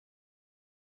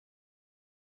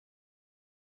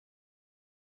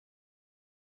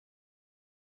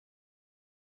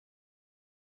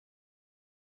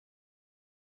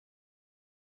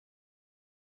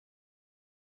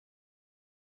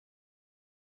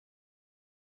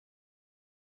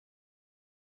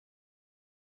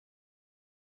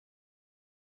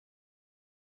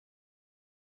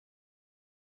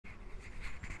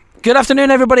Good afternoon,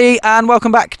 everybody, and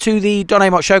welcome back to the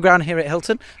Dometic Showground here at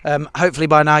Hilton. Hopefully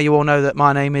by now you all know that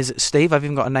my name is Steve. I've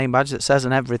even got a name badge that says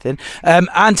and everything.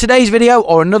 And today's video,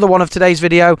 or another one of today's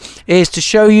video, is to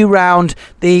show you around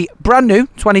the brand new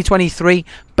 2023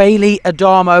 Bailey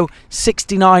Adamo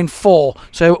 69.4.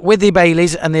 So with the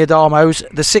Baileys and the Adamos,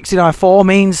 the 69.4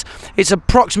 means it's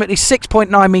approximately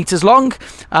 6.9 meters long,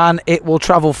 and it will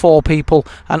travel 4 people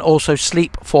and also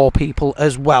sleep 4 people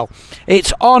as well.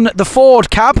 It's on the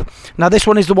Ford cab. Now this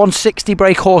one is the 160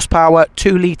 brake horsepower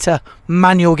 2 litre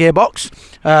manual gearbox.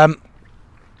 And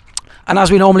as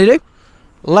we normally do,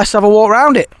 let's have a walk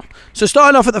around it. So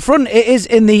starting off at the front, it is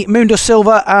in the Moondust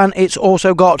Silver, and it's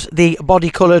also got the body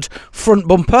coloured front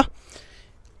bumper.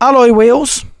 Alloy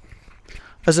wheels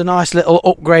as a nice little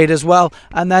upgrade as well.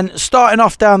 And then starting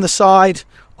off down the side,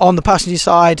 on the passenger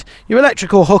side, your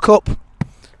electrical hookup,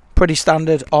 pretty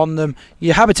standard on them.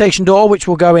 Your habitation door, which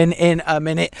we'll go in a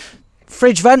minute.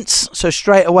 Fridge vents, so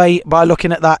straight away by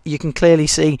looking at that you can clearly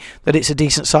see that it's a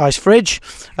decent sized fridge.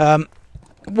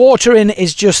 Watering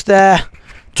is just there.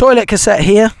 Toilet cassette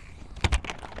here.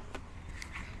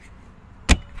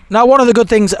 Now, one of the good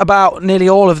things about nearly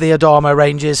all of the Adamo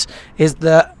ranges is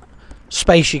the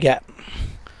space you get.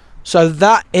 So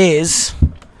that is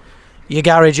your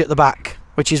garage at the back,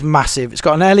 which is massive. It's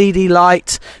got an LED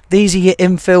light. These are your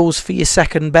infills for your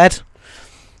second bed.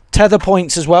 Tether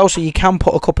points as well, so you can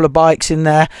put a couple of bikes in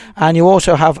there. And you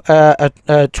also have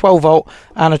a 12 volt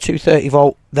and a 230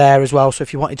 volt there as well. So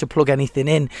if you wanted to plug anything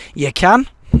in, you can.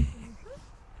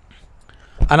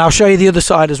 And I'll show you the other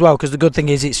side as well, because the good thing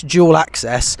is it's dual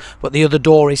access, but the other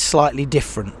door is slightly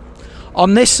different.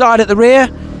 On this side at the rear,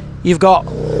 you've got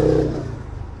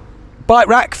bike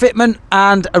rack fitment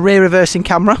and a rear reversing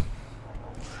camera.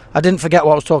 I didn't forget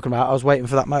what I was talking about. I was waiting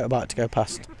for that motorbike to go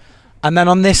past. And then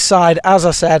on this side, as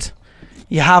I said,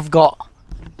 you have got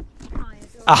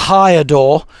a higher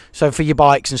door, so for your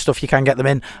bikes and stuff you can get them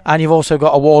in, and you've also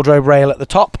got a wardrobe rail at the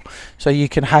top, so you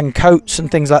can hang coats and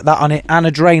things like that on it, and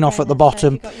a drain off at the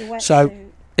bottom, so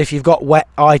if you've got wet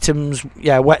items,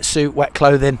 wetsuit, wet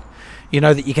clothing, you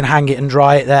know that you can hang it and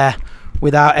dry it there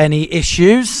without any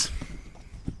issues.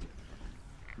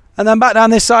 And then back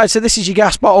down this side, so this is your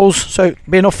gas bottles, so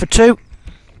be enough for 2.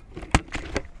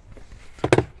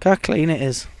 Look how clean it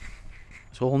is.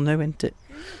 It's all new, isn't it?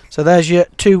 So there's your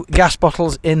 2 gas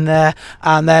bottles in there,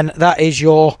 and then that is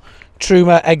your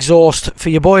Truma exhaust for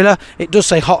your boiler. It does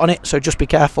say hot on it, so just be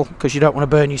careful because you don't want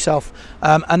to burn yourself.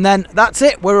 And then that's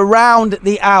it. We're around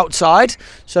the outside.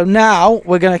 So now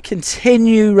we're going to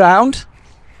continue round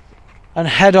and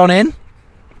head on in.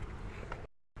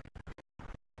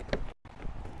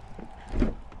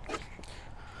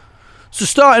 So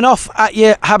starting off at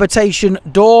your habitation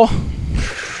door,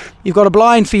 you've got a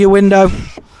blind for your window,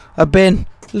 a bin,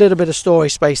 a little bit of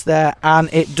storage space there, and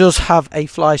it does have a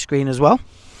fly screen as well.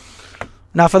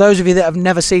 Now, for those of you that have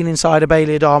never seen inside a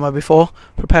Bailey Adamo before,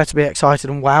 prepare to be excited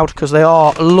and wowed, because they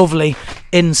are lovely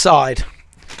inside.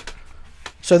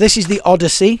 So this is the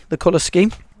Odyssey, the colour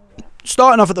scheme.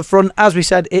 Starting off at the front, as we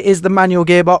said, it is the manual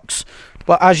gearbox,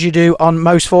 but as you do on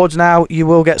most Fords now, you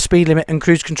will get speed limit and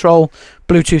cruise control,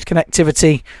 Bluetooth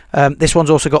connectivity. This one's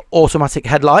also got automatic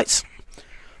headlights.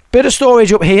 Bit of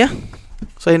storage up here,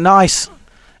 so nice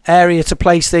area to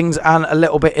place things, and a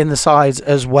little bit in the sides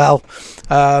as well.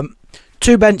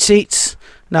 2 bench seats.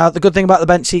 Now the good thing about the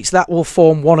bench seats, that will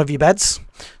form one of your beds,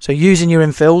 so using your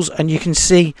infills, and you can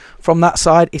see from that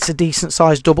side it's a decent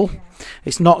sized double.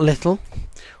 It's not little.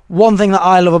 One thing that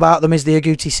I love about them is the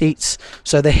agouti seats,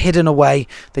 so they're hidden away.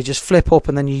 They just flip up,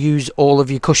 and then you use all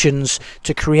of your cushions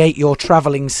to create your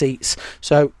travelling seats.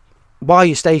 So while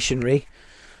you're stationary,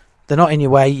 they're not in your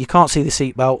way. You can't see the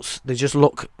seat belts. They just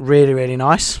look really, really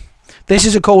nice. This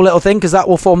is a cool little thing because that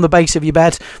will form the base of your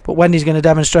bed. But Wendy's going to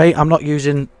demonstrate. I'm not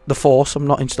using the Force. I'm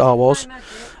not in Star Wars.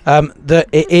 That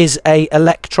it is a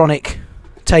electronic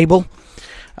table.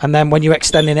 And then when you're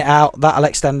extending it out, that'll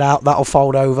extend out. That'll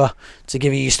fold over to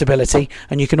give you stability.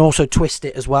 And you can also twist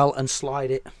it as well and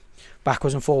slide it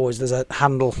backwards and forwards. There's a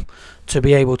handle to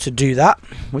be able to do that,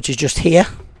 which is just here.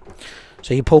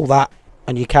 So you pull that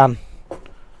and you can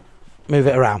move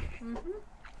it around.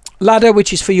 Ladder,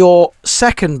 which is for your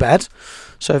second bed.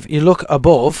 So if you look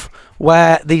above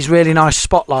where these really nice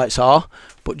spotlights are,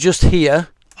 but just here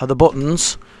are the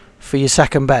buttons for your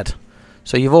second bed.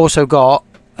 So you've also got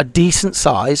a decent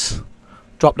size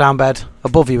drop down bed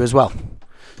above you as well.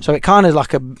 So it kind of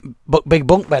like a big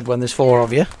bunk bed when there's 4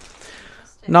 of you.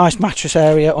 Nice mattress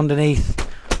area underneath,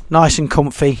 nice and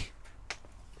comfy.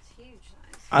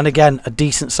 And again, a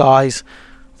decent size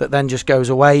that then just goes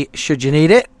away should you need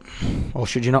it, or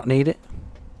should you not need it.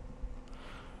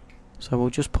 So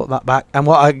we'll just put that back, and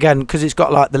what, again, because it's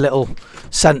got like the little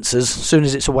sensors, as soon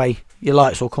as it's away your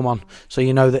lights will come on, so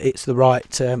you know that it's the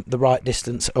right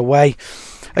distance away.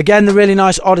 Again, the really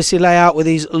nice Odyssey layout with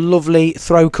these lovely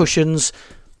throw cushions.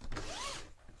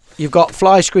 You've got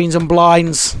fly screens and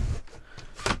blinds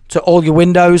to all your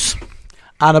windows,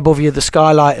 and above you the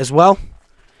skylight as well.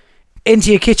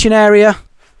 Into your kitchen area,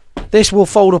 this will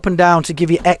fold up and down to give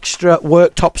you extra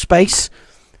worktop space,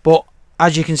 but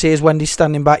as you can see, as Wendy's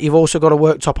standing back, you've also got a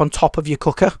worktop on top of your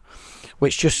cooker,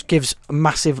 which just gives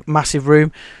massive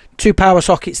room. 2 power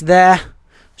sockets there,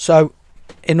 so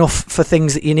enough for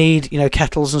things that you need, you know,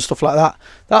 kettles and stuff like that.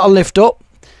 That'll lift up,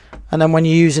 and then when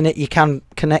you're using it, you can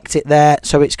connect it there,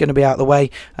 so it's going to be out of the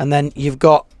way. And then you've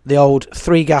got the old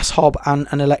 3 gas hob and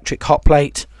an electric hot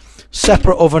plate,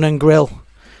 separate oven and grill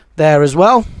there as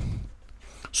well.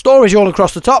 Storage all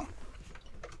across the top,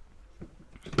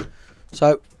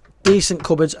 so decent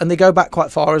cupboards, and they go back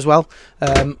quite far as well.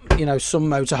 You know, some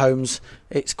motorhomes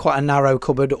it's quite a narrow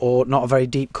cupboard or not a very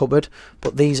deep cupboard,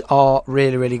 but these are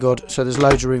really good. So there's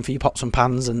loads of room for your pots and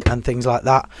pans and things like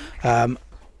that.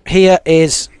 Here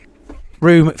is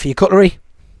room for your cutlery,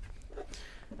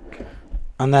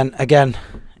 and then again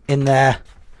in there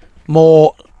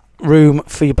more room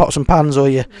for your pots and pans, or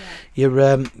your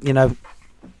you know,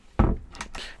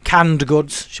 canned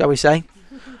goods, shall we say.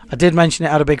 I did mention it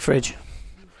had a big fridge,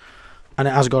 and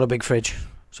it has got a big fridge,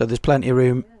 so there's plenty of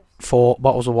room for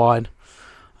bottles of wine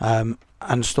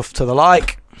and stuff to the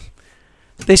like.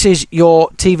 This is your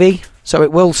TV, so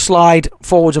it will slide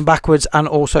forwards and backwards, and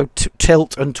also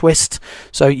tilt and twist,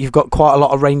 so you've got quite a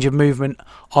lot of range of movement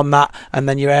on that. And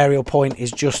then your aerial point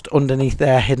is just underneath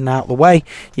there, hidden out of the way.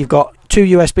 You've got 2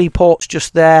 USB ports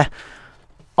just there,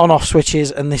 on-off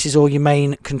switches, and this is all your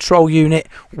main control unit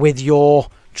with your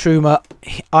Truma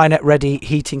iNet ready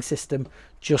heating system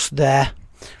just there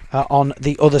on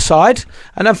the other side.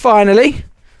 And then finally,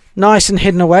 nice and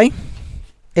hidden away,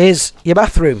 is your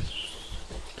bathroom.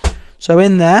 So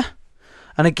in there,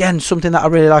 and again, something that I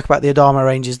really like about the Adamo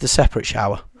range is the separate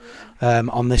shower,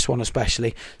 on this one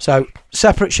especially. So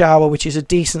separate shower, which is a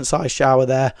decent sized shower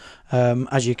there,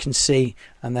 as you can see,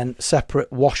 and then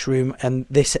separate washroom in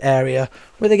this area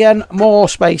with, again, more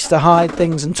space to hide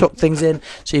things and tuck things in.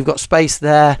 So you've got space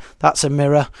there, that's a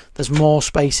mirror, there's more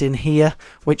space in here,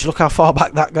 which, look how far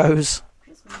back that goes.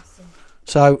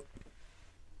 So,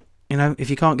 you know, if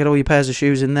you can't get all your pairs of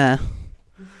shoes in there,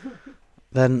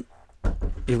 then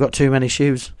you've got too many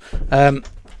shoes. And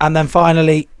then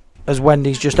finally, as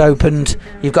Wendy's just opened,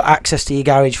 you've got access to your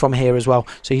garage from here as well,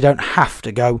 so you don't have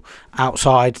to go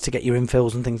outside to get your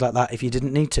infills and things like that if you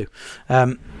didn't need to.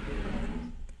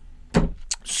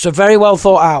 So very well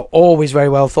thought out, always very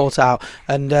well thought out,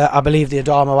 and I believe the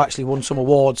Adamo actually won some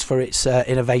awards for its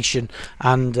innovation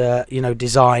and you know,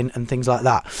 design and things like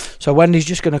that. So Wendy's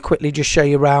just going to quickly just show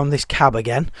you around this cab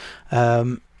again,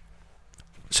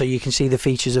 so you can see the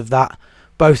features of that.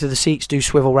 Both of the seats do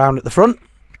swivel round at the front,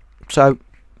 so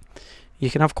you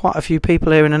can have quite a few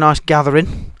people here in a nice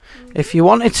gathering if you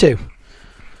wanted to.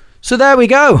 So there we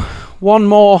go, one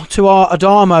more to our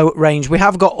Adamo range. We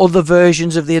have got other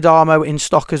versions of the Adamo in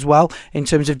stock as well, in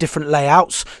terms of different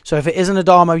layouts. So if it is an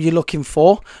Adamo you're looking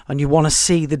for and you want to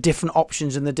see the different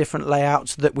options and the different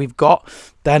layouts that we've got,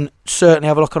 then certainly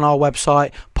have a look on our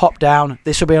website, pop down.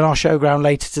 This will be on our showground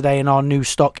later today in our new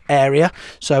stock area,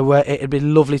 so it'd be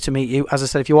lovely to meet you. As I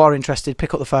said, if you are interested,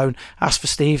 pick up the phone, ask for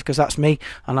Steve, because that's me,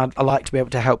 and I'd like to be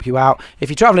able to help you out. If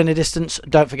you're travelling a distance,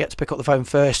 don't forget to pick up the phone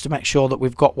first to make sure that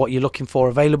we've got what you're looking for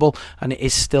available, and it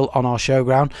is still on our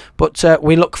showground. But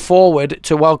we look forward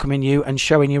to welcoming you and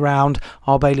showing you around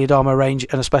our Bailey Adamo range,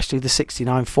 and especially the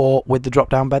 69.4 with the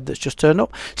drop down bed that's just turned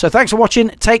up. So thanks for watching,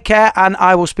 take care, and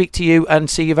I will speak to you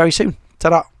and see you very soon.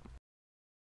 Ta-da.